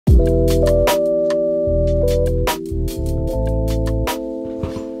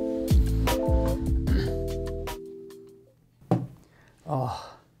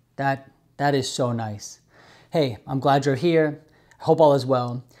That is so nice. Hey, I'm glad you're here. I hope all is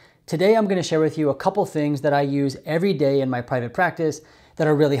well. Today I'm going to share with you a couple things that I use every day in my private practice that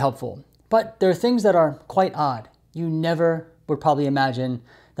are really helpful. But there are things that are quite odd. You never would probably imagine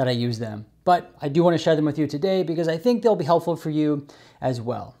that I use them. But I do want to share them with you today because I think they'll be helpful for you as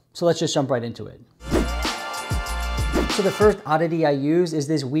well. So let's just jump right into it. So the first oddity I use is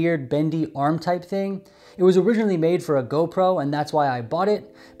this weird bendy arm type thing. It was originally made for a GoPro and that's why I bought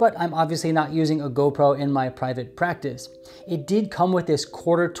it, but I'm obviously not using a GoPro in my private practice. It did come with this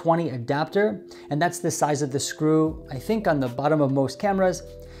 1/4-20 adapter, and that's the size of the screw, I think, on the bottom of most cameras.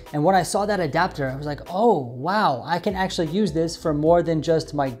 And when I saw that adapter, I was like, oh, wow, I can actually use this for more than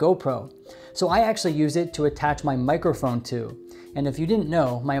just my GoPro. So I actually use it to attach my microphone to. And if you didn't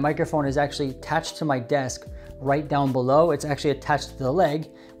know, my microphone is actually attached to my desk right down below. It's actually attached to the leg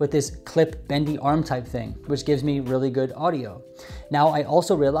with this clip bendy arm type thing, which gives me really good audio. Now, I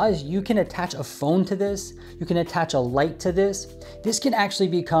also realized you can attach a phone to this. You can attach a light to this. This can actually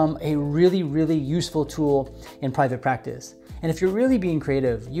become a really, really useful tool in private practice. And if you're really being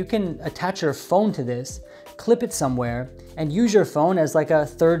creative, you can attach your phone to this, clip it somewhere, and use your phone as like a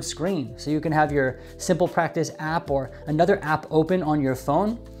third screen. So you can have your Simple Practice app or another app open on your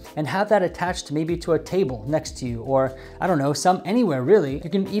phone and have that attached maybe to a table next to you, or I don't know, anywhere really. You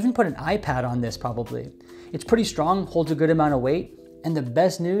can even put an iPad on this probably. It's pretty strong, holds a good amount of weight, and the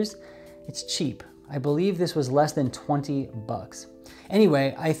best news, it's cheap. I believe this was less than 20 bucks.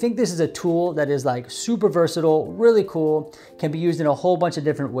 Anyway, I think this is a tool that is like super versatile, really cool, can be used in a whole bunch of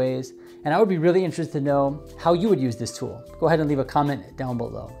different ways. And I would be really interested to know how you would use this tool. Go ahead and leave a comment down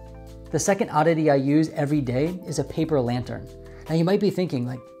below. The second oddity I use every day is a paper lantern. Now you might be thinking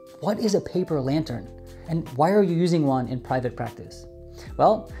like, what is a paper lantern? And why are you using one in private practice?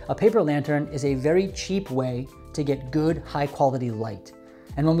 Well, a paper lantern is a very cheap way to get good high quality light.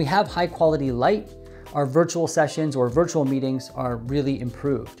 And when we have high quality light, our virtual sessions or virtual meetings are really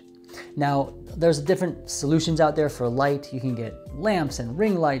improved. Now, there's different solutions out there for light. You can get lamps and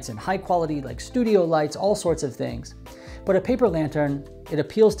ring lights and high quality like studio lights, all sorts of things. But a paper lantern, it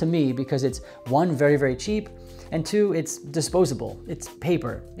appeals to me because it's one, very, very cheap, and two, it's disposable. It's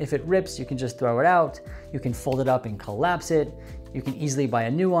paper. If it rips, you can just throw it out. You can fold it up and collapse it. You can easily buy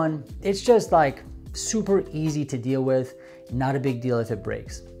a new one. It's just like super easy to deal with. Not a big deal if it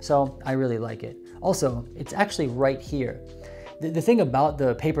breaks. So I really like it. Also, it's actually right here. The thing about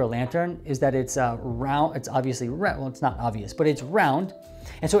the paper lantern is that it's round. It's obviously round. Well, it's not obvious, but it's round.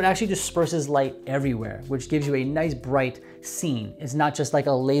 And so it actually disperses light everywhere, which gives you a nice bright scene. It's not just like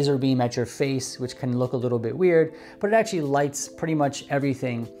a laser beam at your face, which can look a little bit weird, but it actually lights pretty much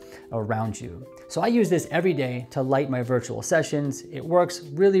everything around you. So I use this every day to light my virtual sessions. It works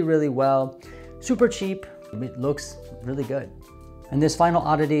really, really well. Super cheap. It looks really good. And this final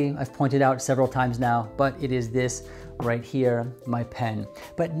oddity I've pointed out several times now, but it is this right here, my pen.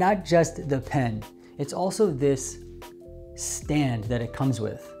 But not just the pen, it's also this stand that it comes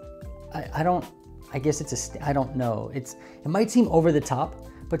with. I don't know. It might seem over the top,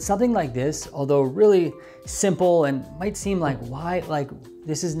 but something like this, although really simple and might seem like, why, like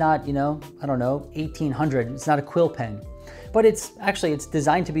this is not, I don't know, 1800, it's not a quill pen. But it's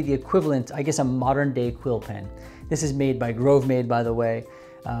designed to be the equivalent, I guess, a modern day quill pen. This is made by Grovemade, by the way.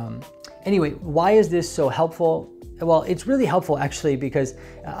 Anyway, why is this so helpful? Well, it's really helpful actually because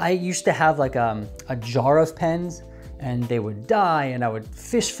I used to have like a jar of pens and they would die and I would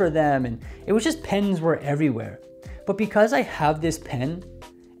fish for them and it was just pens were everywhere. But because I have this pen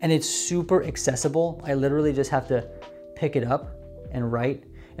and it's super accessible, I literally just have to pick it up and write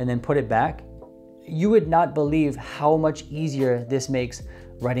and then put it back. You would not believe how much easier this makes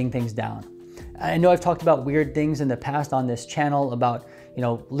writing things down. I know I've talked about weird things in the past on this channel about,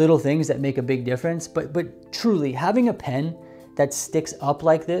 little things that make a big difference, but truly having a pen that sticks up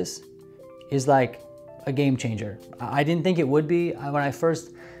like this is like a game changer. I didn't think it would be. When I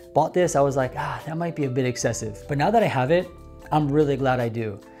first bought this, I was like, that might be a bit excessive. But now that I have it, I'm really glad I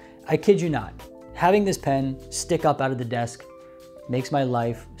do. I kid you not, having this pen stick up out of the desk makes my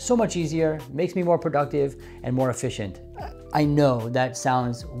life so much easier, makes me more productive and more efficient. I know that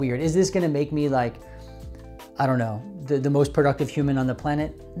sounds weird. Is this gonna make me like, I don't know, the most productive human on the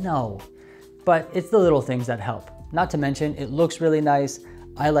planet? No, but it's the little things that help. Not to mention, it looks really nice.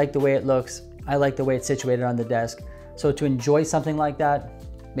 I like the way it looks. I like the way it's situated on the desk. So to enjoy something like that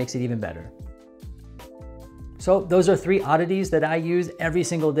makes it even better. So those are 3 oddities that I use every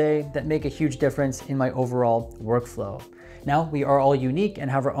single day that make a huge difference in my overall workflow. Now, we are all unique and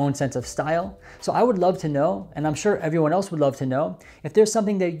have our own sense of style. So I would love to know, and I'm sure everyone else would love to know, if there's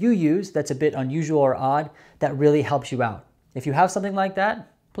something that you use that's a bit unusual or odd that really helps you out. If you have something like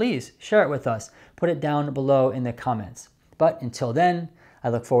that, please share it with us. Put it down below in the comments. But until then, I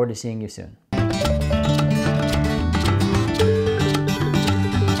look forward to seeing you soon.